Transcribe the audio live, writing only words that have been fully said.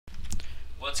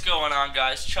What's going on,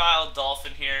 guys?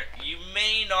 ChildDolphin here. You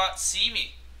may not see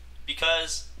me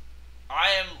because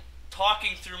I am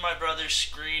talking through my brother's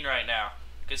screen right now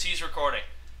because he's recording.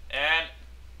 And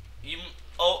you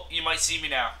might see me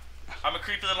now. I'm a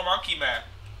creepy little monkey man.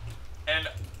 And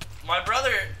my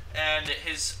brother and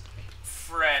his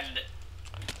friend,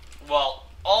 well,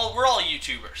 we're all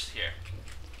YouTubers here.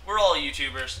 We're all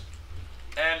YouTubers,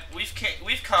 and we've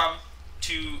come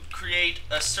to create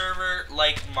a server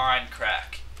like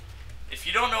Minecraft. If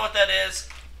you don't know what that is,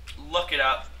 look it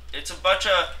up. It's a bunch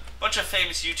of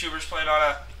famous YouTubers playing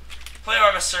on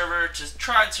a server to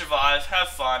try and survive, have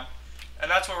fun,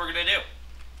 and that's what we're gonna do.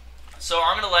 So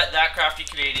I'm gonna let that crafty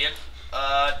Canadian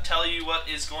tell you what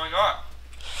is going on.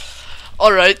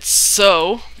 Alright,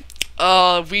 so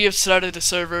we have started a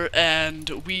server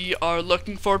and we are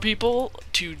looking for people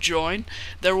to join.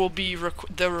 There will be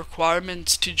the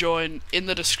requirements to join in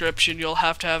the description. You'll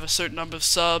have to have a certain number of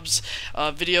subs,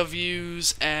 video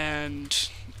views, and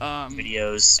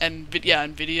videos. And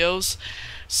videos.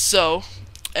 So,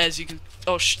 as you can,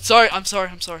 I'm sorry.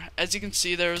 As you can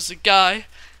see, there's a guy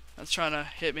that's trying to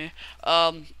hit me,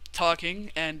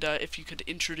 talking. And if you could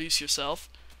introduce yourself.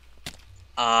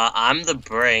 I'm the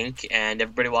Brink, and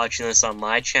everybody watching this on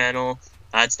my channel,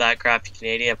 that's that crafty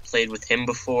Canadian. I've played with him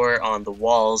before on the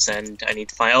walls, and I need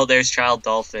to find. Oh, there's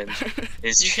ChildDolphin.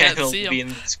 His channel will be in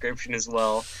the description as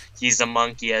well. He's a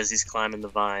monkey as he's climbing the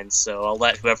vines, so I'll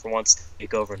let whoever wants to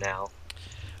take over now.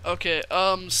 Okay,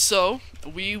 so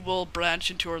we will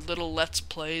branch into our little Let's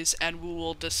Plays, and we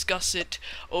will discuss it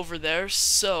over there.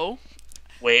 So,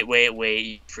 wait!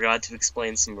 You forgot to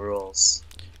explain some rules.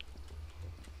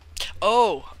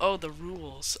 Oh, the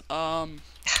rules.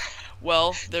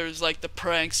 Well, there's like the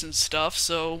pranks and stuff,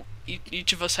 so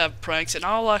each of us have pranks, and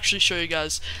I'll actually show you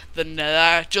guys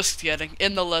just kidding.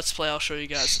 In the Let's Play, I'll show you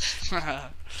guys.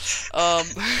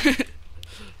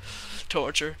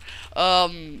 Torture.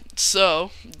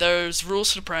 So, there's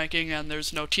rules to pranking, and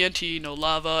there's no TNT, no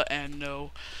lava, and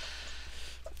no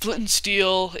flint and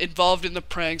steel involved in the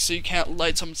prank, so you can't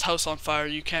light someone's house on fire,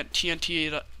 you can't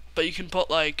TNT it, but you can put,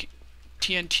 like,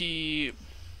 TNT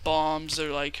bombs,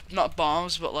 or like not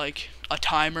bombs but like a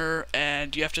timer,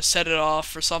 and you have to set it off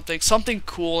for something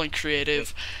cool and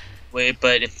creative. Wait,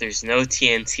 but if there's no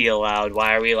TNT allowed,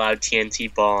 why are we allowed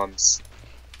TNT bombs?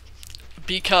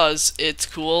 Because it's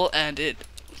cool and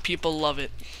people love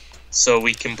it. So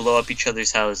we can blow up each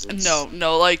other's houses.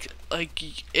 No, like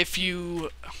if you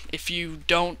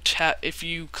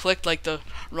click like the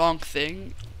wrong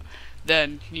thing,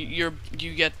 then you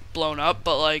get blown up,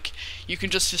 but like you can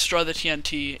just destroy the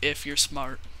TNT if you're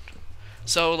smart.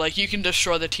 So like you can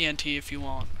destroy the TNT if you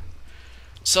want.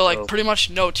 So like pretty much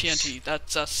no TNT.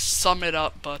 That's sum it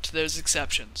up, but there's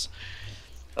exceptions.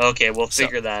 Okay, we'll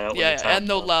figure that out. Yeah, and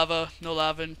no lava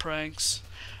in pranks.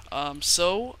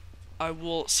 So I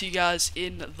will see you guys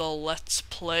in the Let's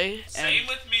Play. Same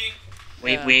with me.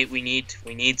 Wait, we need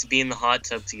to be in the hot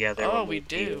tub together. Oh, we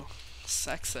do.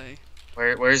 Sexy.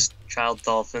 Where's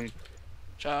ChildDolphin?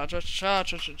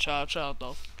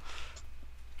 ChildDolphin.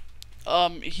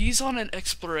 He's on an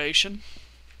exploration.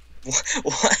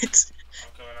 What?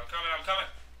 I'm coming.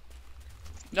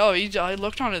 No, I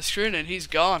looked on his screen and he's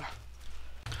gone.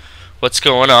 What's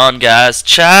going on, guys?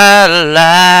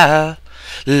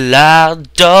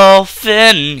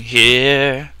 ChildDolphin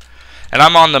here. And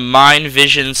I'm on the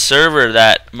MineVision server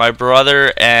that my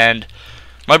brother,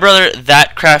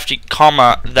 that crafty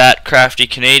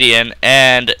Canadian,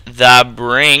 and the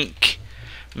Brink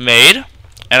made,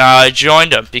 and I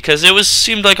joined them because it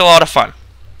seemed like a lot of fun.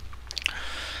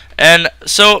 And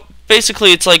so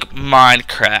basically, it's like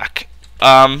Minecraft.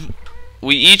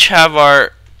 We each have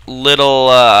our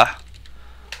little.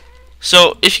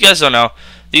 So if you guys don't know,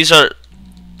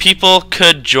 people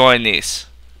could join these.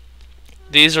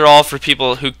 These are all for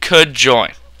people who could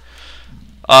join.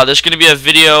 There's going to be a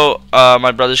video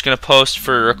my brother's going to post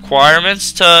for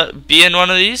requirements to be in one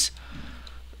of these.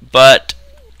 But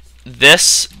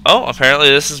apparently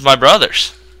this is my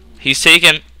brother's. He's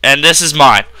taken, and this is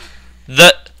mine.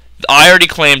 I already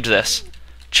claimed this.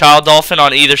 ChildDolphin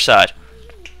on either side.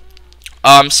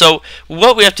 So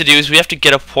what we have to do is we have to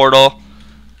get a portal.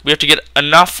 We have to get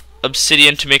enough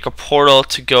obsidian to make a portal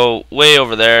to go way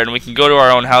over there, and we can go to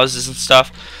our own houses and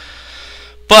stuff.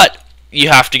 But you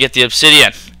have to get the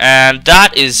obsidian, and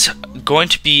that is going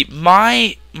to be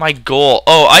my goal.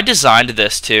 Oh, I designed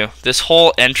this too. This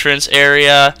whole entrance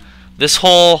area, this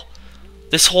whole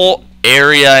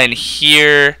area in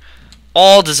here,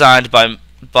 all designed by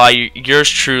yours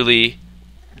truly,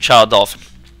 ChildDolphin.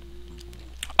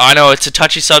 I know it's a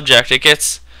touchy subject. I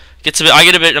get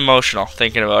a bit emotional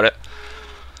thinking about it.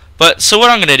 But so what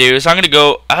I'm gonna do is I'm gonna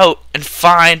go out and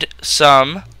find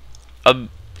some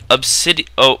obsidian.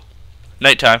 Oh,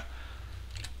 nighttime.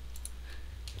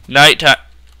 Nighttime.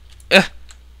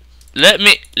 Let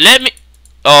me.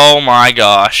 Oh my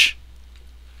gosh.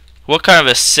 What kind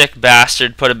of a sick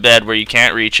bastard put a bed where you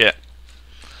can't reach it?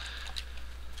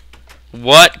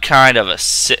 What kind of a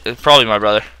sick... Probably my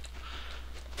brother.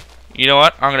 You know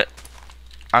what? I'm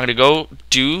gonna go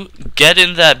get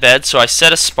in that bed so I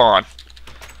set a spawn.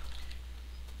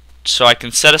 So I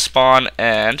can set a spawn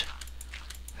and...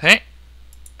 Hey.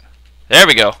 There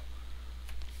we go.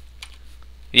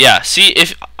 Yeah, see,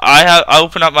 if I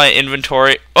open up my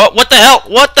inventory... Oh, what the hell?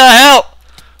 What the hell?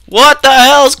 What the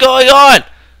hell's going on?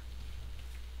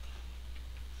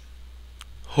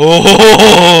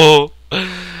 Oh,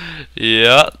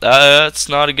 yeah, that's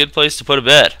not a good place to put a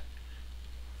bed.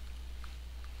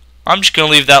 I'm just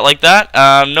gonna leave that like that.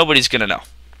 Nobody's gonna know.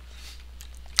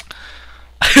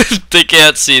 They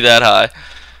can't see that high.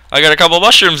 I got a couple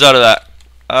mushrooms out of that.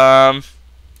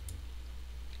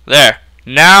 There.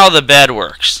 Now the bed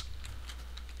works.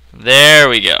 There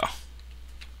we go.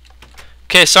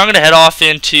 Okay, so I'm gonna head off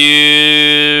into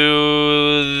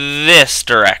this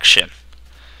direction.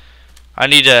 I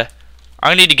need to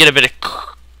get a bit of.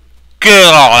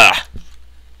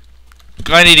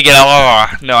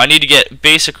 I need to get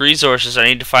basic resources. I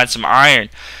need to find some iron.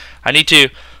 I need to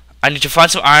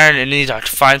find some iron and I need to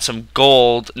find some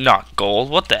gold. Not gold.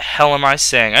 What the hell am I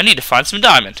saying? I need to find some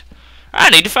diamond.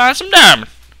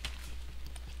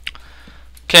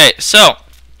 Okay, so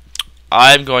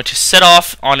I'm going to set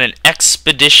off on an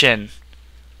expedition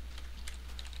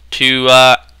to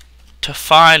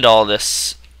find all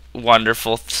this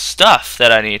wonderful stuff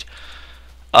that I need.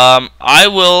 I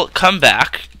will come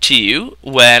back to you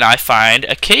when I find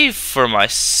a cave for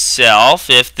myself.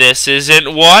 If this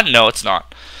isn't one, no, it's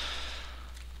not.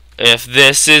 If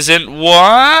this isn't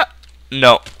one,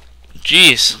 no.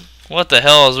 Jeez, what the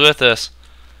hell is with this?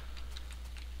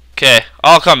 Okay,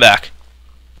 I'll come back.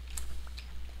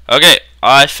 Okay,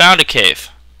 I found a cave.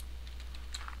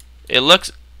 It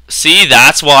looks... See,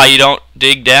 that's why you don't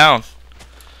dig down.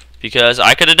 Because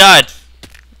I could have died.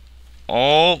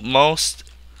 Almost.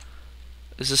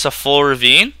 Is this a full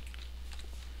ravine?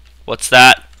 What's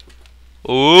that?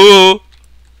 Ooh.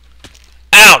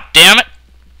 Ow, damn it.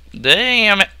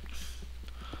 Damn it.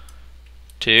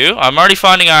 2. I'm already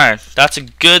finding iron. That's a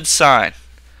good sign.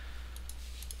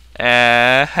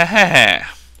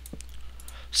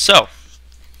 So,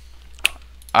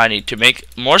 I need to make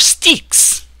more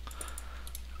sticks.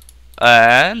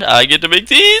 And I get to make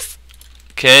these.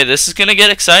 Okay, this is gonna get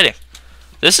exciting.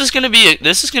 This is gonna be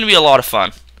a lot of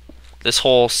fun. This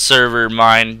whole server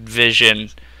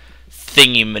MineVision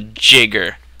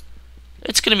thingy-majigger.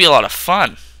 It's gonna be a lot of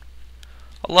fun.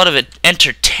 A lot of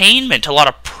entertainment, a lot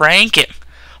of pranking,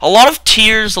 a lot of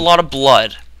tears, a lot of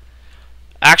blood.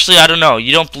 Actually, I don't know.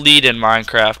 You don't bleed in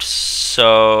Minecraft,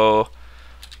 so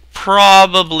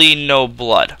probably no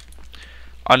blood.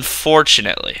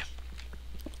 Unfortunately.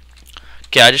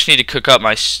 Okay, I just need to cook up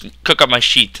my sheet. Cook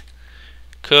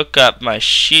up my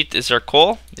sheet. Is there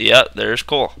coal? Yeah, there's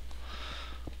coal.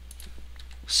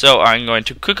 So I'm going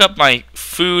to cook up my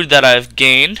food that I've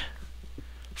gained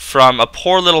from a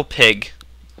poor little pig,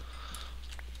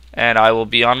 and I will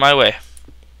be on my way.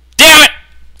 Damn it!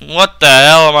 What the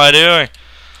hell am I doing?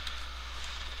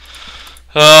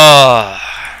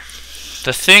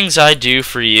 The things I do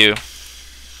for you.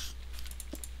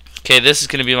 Okay, this is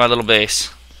gonna be my little base.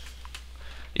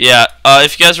 Yeah,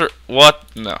 if you guys were... What?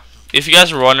 No. If you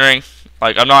guys were wondering,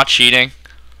 like, I'm not cheating.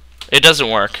 It doesn't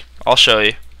work. I'll show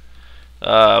you.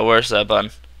 Where's that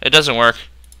button? It doesn't work.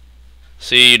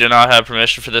 See, you do not have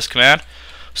permission for this command.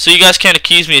 So you guys can't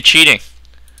accuse me of cheating.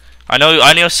 I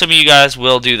know some of you guys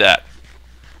will do that.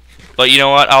 But you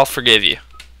know what? I'll forgive you.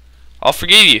 I'll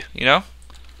forgive you, you know?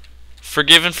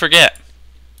 Forgive and forget.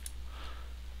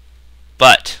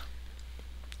 But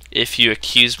if you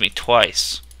accuse me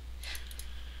twice,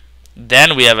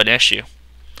 then we have an issue.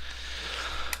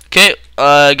 Okay,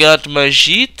 I got my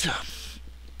sheet.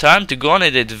 Time to go on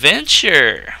an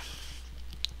adventure.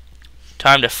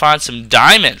 Time to find some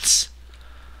diamonds.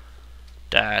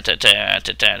 I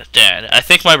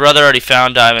think my brother already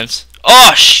found diamonds.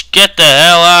 Oh, get the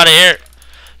hell out of here.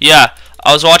 Yeah,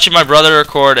 I was watching my brother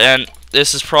record, and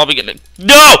this is probably gonna...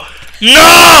 No!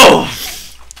 No!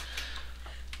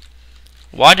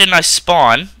 Why didn't I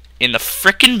spawn in the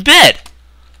frickin' bed?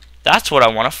 That's what I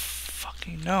want to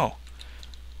fucking know.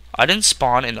 I didn't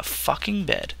spawn in the fucking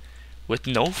bed with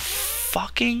no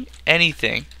fucking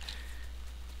anything.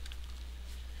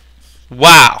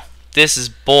 Wow, this is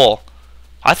bull.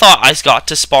 I thought I got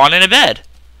to spawn in a bed.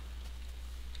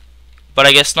 but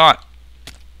I guess not.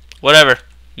 Whatever.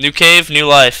 New cave, new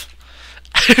life.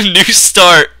 New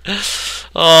start.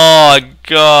 Oh,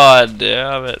 god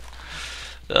damn it.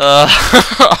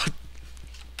 Oh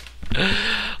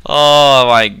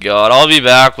my god. I'll be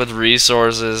back with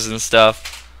resources and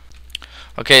stuff.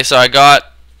 Okay, so I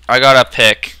got a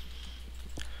pick.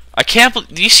 I can't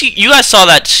you guys saw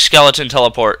that skeleton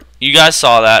teleport. You guys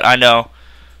saw that, I know.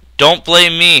 Don't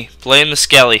blame me. Blame the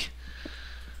skelly.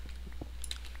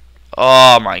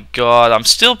 Oh my god, I'm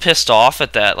still pissed off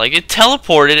at that. Like, it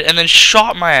teleported and then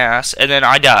shot my ass and then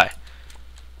I die.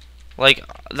 Like,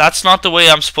 that's not the way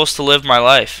I'm supposed to live my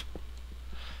life.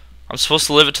 I'm supposed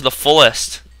to live it to the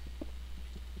fullest.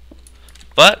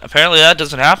 But apparently that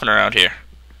doesn't happen around here.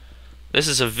 This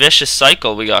is a vicious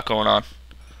cycle we got going on.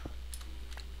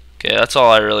 Okay, that's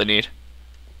all I really need.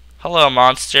 Hello,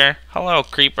 monster. Hello,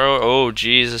 creeper. Oh,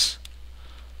 Jesus.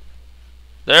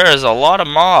 There is a lot of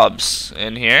mobs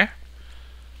in here.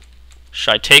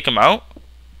 Should I take them out?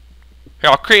 Here,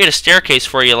 I'll create a staircase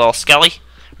for you, little skelly.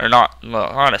 Or not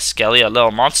a skelly, a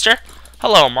little monster.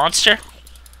 Hello, monster.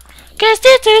 Guess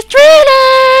this is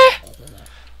Thriller!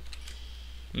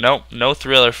 Nope, no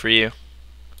Thriller for you.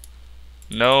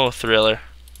 No Thriller.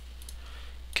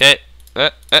 Okay.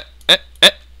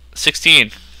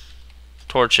 16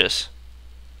 torches.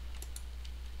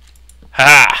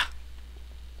 Ha!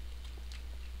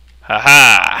 Ha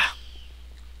ha!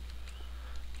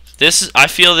 I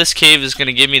feel this cave is going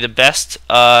to give me the best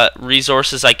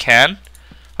resources I can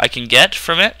get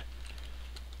from it.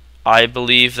 I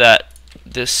believe that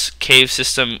this cave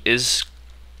system is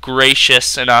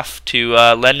gracious enough to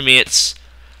lend me its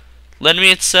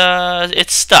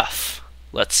stuff.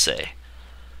 Let's say.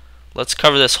 Let's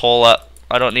cover this hole up.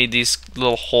 I don't need these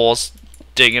little holes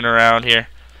digging around here.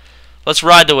 Let's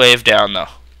ride the wave down though.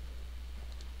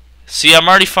 See, I'm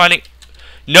already finding.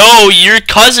 No, your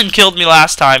cousin killed me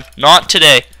last time. Not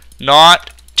today.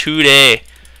 Not today.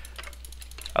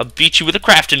 I'll beat you with a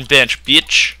crafting bench,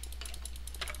 bitch.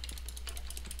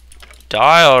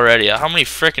 Die already. How many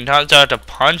freaking times do I have to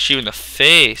punch you in the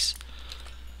face?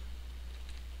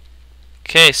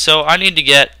 Okay, so I need to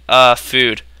get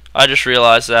food. I just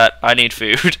realized that I need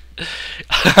food.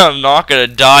 I'm not gonna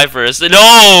die first.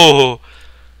 No!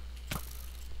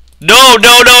 No,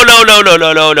 no, no, no, no, no,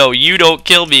 no, no, no. You don't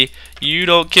kill me. You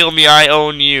don't kill me. I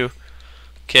own you.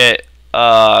 Okay.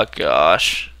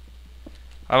 Gosh.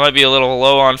 I might be a little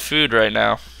low on food right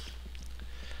now.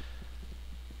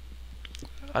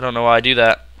 I don't know why I do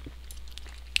that.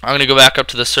 I'm gonna go back up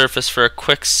to the surface for a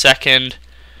quick second,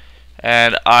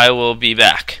 and I will be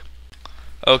back.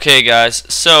 Okay, guys.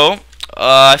 So,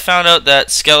 I found out that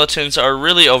skeletons are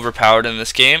really overpowered in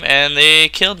this game, and they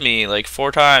killed me like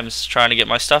 4 times trying to get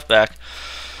my stuff back.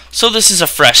 So this is a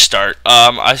fresh start.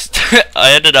 I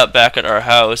ended up back at our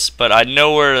house, but I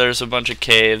know where there's a bunch of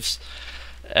caves,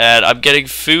 and I'm getting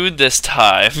food this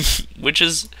time, which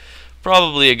is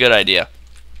probably a good idea.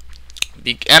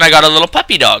 And I got a little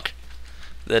puppy dog.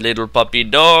 The little puppy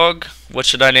dog. What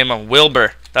should I name him?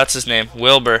 Wilbur. That's his name.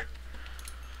 Wilbur.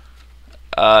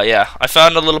 Yeah, I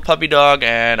found a little puppy dog,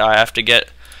 and I have to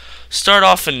start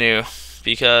off anew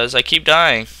because I keep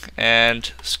dying,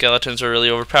 and skeletons are really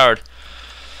overpowered.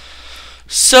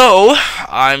 So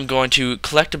I'm going to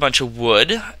collect a bunch of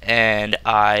wood, and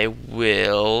I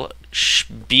will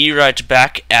be right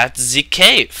back at the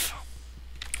cave.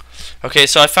 Okay,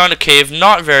 so I found a cave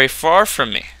not very far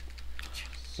from me,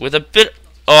 with a bit.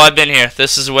 Oh, I've been here.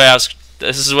 This is the way I was.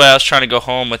 This is the way I was trying to go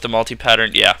home with the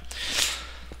multi-pattern. Yeah.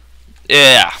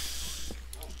 Yeah.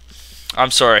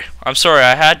 I'm sorry. I'm sorry.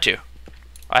 I had to.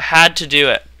 I had to do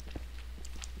it.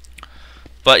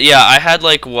 But yeah, I had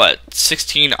like what,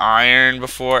 16 iron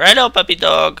before. Hello, puppy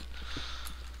dog.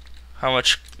 How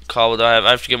much cobble do I have?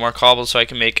 I have to get more cobble so I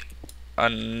can make. I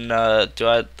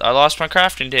lost my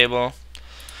crafting table.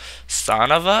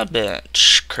 Son of a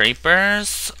bitch.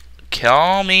 Creepers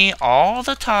kill me all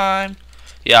the time.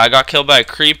 Yeah, I got killed by a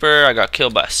creeper. I got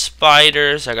killed by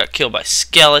spiders. I got killed by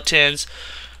skeletons.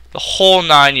 The whole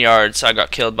 9 yards. I got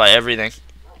killed by everything.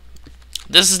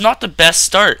 This is not the best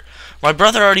start. My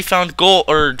brother already found gold,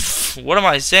 or what am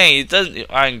I saying? He doesn't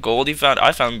find gold.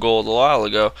 I found gold a while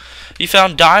ago. He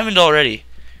found diamond already.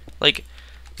 Like,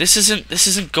 this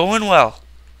isn't going well.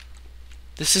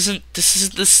 This isn't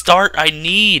the start I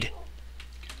need.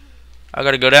 I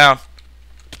gotta go down.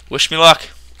 Wish me luck.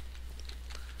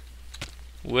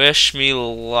 Wish me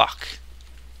luck.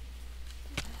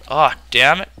 Oh,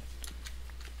 damn it.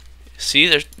 See,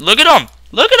 look at them.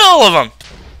 Look at all of them.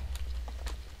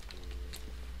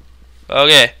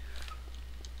 Okay.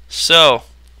 So,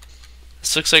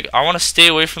 this looks like I want to stay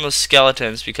away from those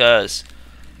skeletons because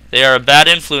They are a bad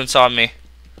influence on me.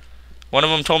 One of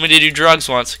them told me to do drugs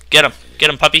once. Get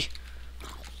him, puppy.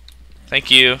 Thank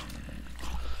you.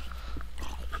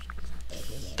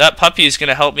 That puppy is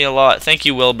gonna help me a lot. Thank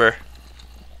you, Wilbur.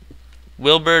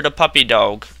 Wilbur the puppy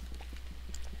dog.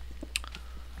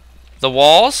 The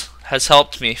walls has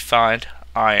helped me find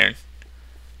iron.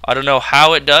 I don't know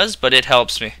how it does, but it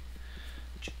helps me.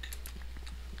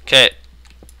 Okay.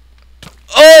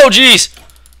 Oh, jeez!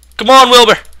 Come on,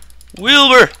 Wilbur!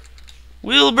 Wilbur!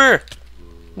 Wilbur!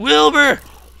 Wilbur!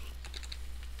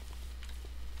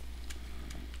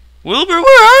 Wilbur,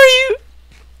 where are you?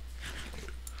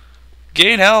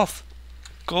 Gain health.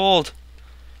 Gold.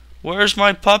 Where's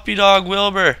my puppy dog,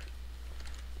 Wilbur?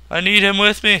 I need him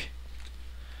with me.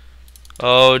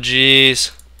 Oh,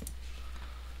 jeez.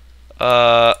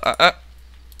 Nah.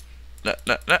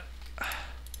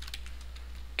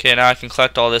 Okay, now I can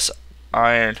collect all this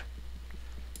iron.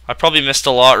 I probably missed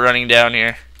a lot running down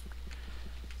here.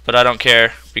 But I don't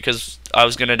care, because I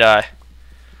was gonna die.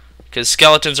 Because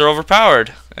skeletons are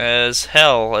overpowered as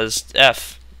hell, as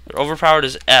F. They're overpowered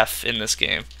as F in this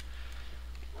game.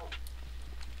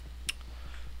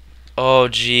 Oh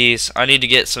jeez, I need to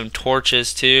get some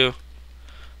torches too.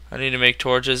 I need to make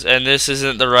torches, and this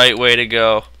isn't the right way to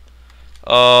go.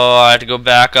 Oh, I have to go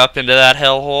back up into that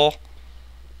hellhole.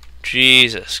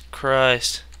 Jesus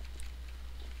Christ.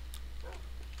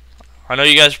 I know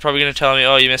you guys are probably going to tell me,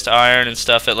 oh, you missed iron and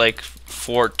stuff at like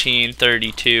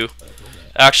 14:32.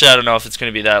 Actually, I don't know if it's going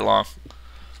to be that long.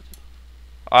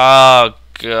 Oh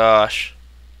gosh.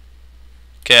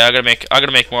 Okay, I gotta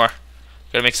make more.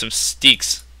 Gotta make some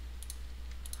steaks.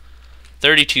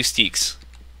 32 steaks.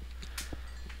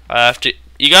 I have to.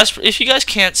 You guys, if you guys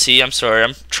can't see, I'm sorry.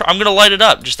 I'm gonna light it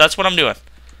up. Just that's what I'm doing.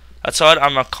 That's what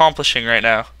I'm accomplishing right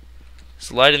now.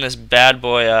 Just lighting this bad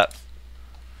boy up.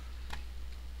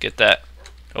 Get that.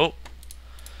 Oh.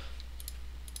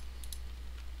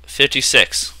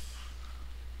 56.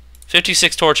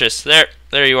 56 torches. There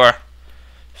you are.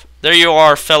 There you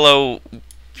are, fellow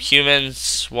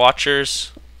humans,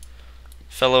 watchers,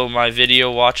 fellow my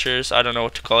video watchers. I don't know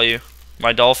what to call you.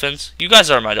 My dolphins. You guys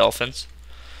are my dolphins.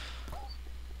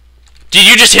 Did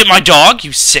you just hit my dog?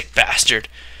 You sick bastard.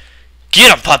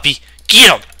 Get him, puppy.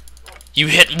 Get him. You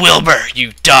hit Wilbur.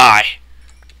 You die.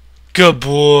 Good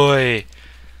boy.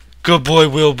 Good boy,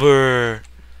 Wilbur.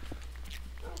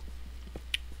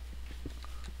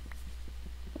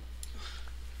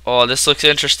 Oh, this looks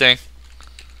interesting.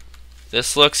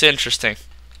 This looks interesting.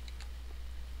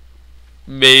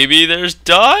 Maybe there's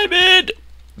diamond.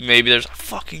 Maybe there's a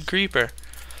fucking creeper.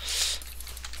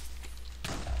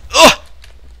 Ugh!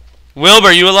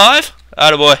 Wilbur, you alive?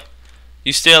 Attaboy.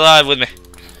 You stay alive with me.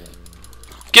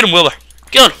 Get him, Wilbur.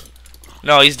 Get him.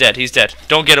 No, he's dead. He's dead.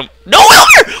 Don't get him. No,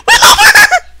 Wilbur!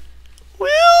 Wilbur!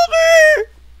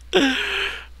 Wilbur!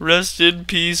 Rest in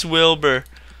peace, Wilbur.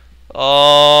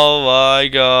 Oh my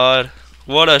god.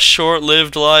 What a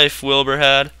short-lived life Wilbur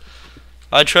had.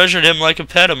 I treasured him like a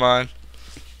pet of mine.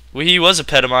 Well, he was a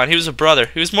pet of mine. He was a brother.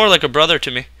 He was more like a brother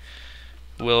to me.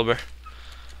 Wilbur.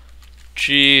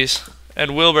 Jeez.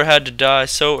 And Wilbur had to die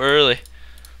so early.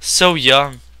 So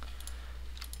young.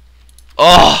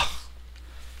 Oh!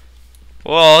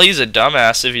 Well, he's a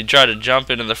dumbass if he tried to jump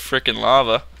into the frickin'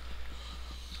 lava.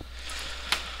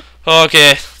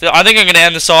 Okay, I think I'm gonna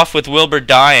end this off with Wilbur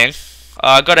dying.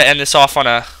 I gotta end this off on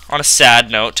a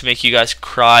sad note to make you guys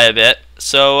cry a bit.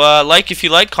 So like if you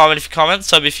like, comment if you comment,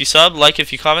 sub if you sub, like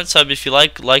if you comment, sub if you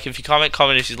like if you comment,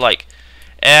 comment if you like,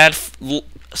 and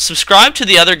subscribe to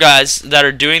the other guys that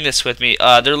are doing this with me.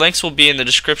 Their links will be in the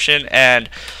description, and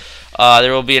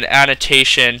there will be an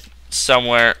annotation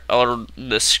somewhere on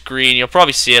the screen. You'll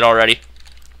probably see it already.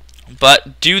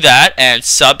 But do that and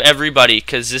sub everybody,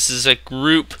 because this is a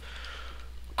group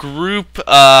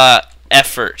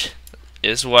effort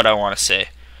is what I want to say.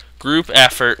 Group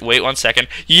effort. Wait 1 second.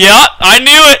 Yup, I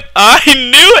knew it. I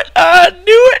knew it. I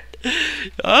knew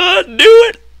it. I knew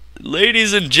it.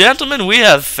 Ladies and gentlemen, we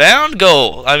have found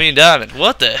gold. I mean diamond.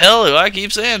 What the hell do I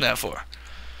keep saying that for?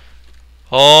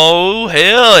 Oh,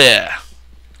 hell yeah.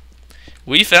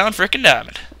 We found frickin'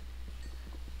 diamond.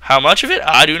 How much of it?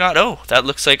 I do not know. That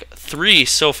looks like 3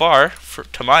 so far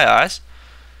to my eyes.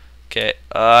 Okay,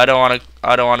 I don't want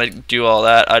to do all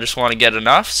that. I just want to get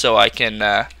enough so I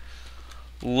can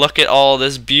look at all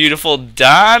this beautiful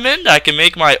diamond. I can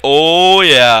make my, oh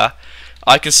yeah,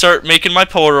 I can start making my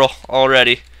portal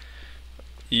already.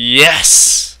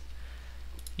 Yes,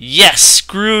 yes.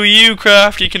 Screw you,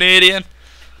 crafty Canadian.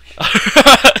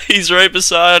 He's right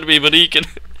beside me, but he can.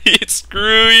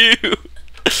 Screw you.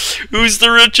 Who's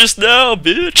the richest now,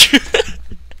 bitch?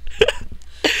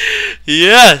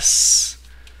 Yes.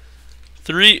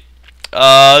 3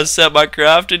 Set my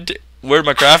crafting. Where'd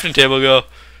my crafting table go?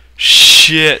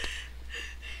 Shit.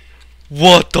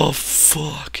 What the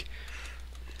fuck?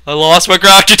 I lost my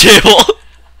crafting table.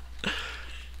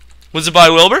 Was it by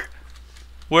Wilbur?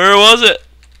 Where was it?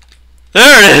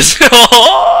 There it is.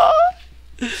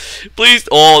 Please.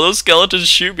 Oh, those skeletons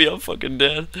shoot me. I'm fucking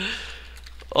dead.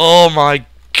 Oh my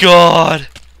god.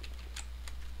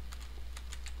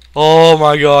 Oh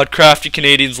my god. Crafty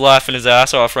Canadian's laughing his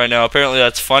ass off right now. Apparently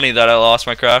that's funny that I lost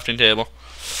my crafting table.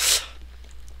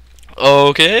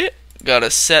 Okay.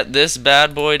 Gotta set this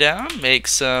bad boy down. Make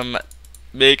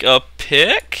a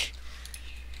pick.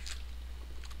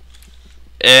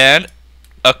 And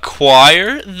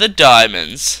acquire the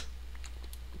diamonds.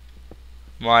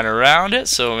 Mine around it,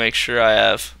 so make sure I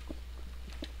have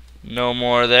no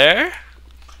more there.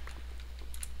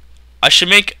 I should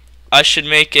make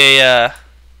a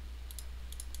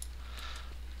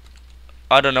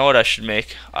I don't know what I should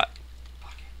make.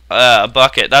 A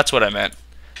bucket. That's what I meant.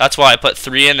 That's why I put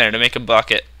 3 in there, to make a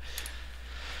bucket.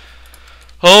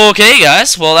 Okay,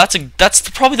 guys. Well, that's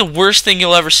probably the worst thing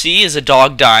you'll ever see is a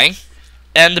dog dying.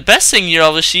 And the best thing you'll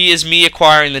ever see is me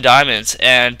acquiring the diamonds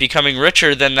and becoming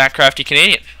richer than that crafty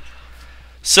Canadian.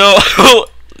 So,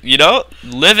 you know,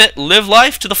 live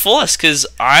life to the fullest, because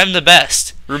I'm the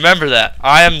best. Remember that.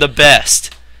 I am the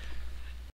best.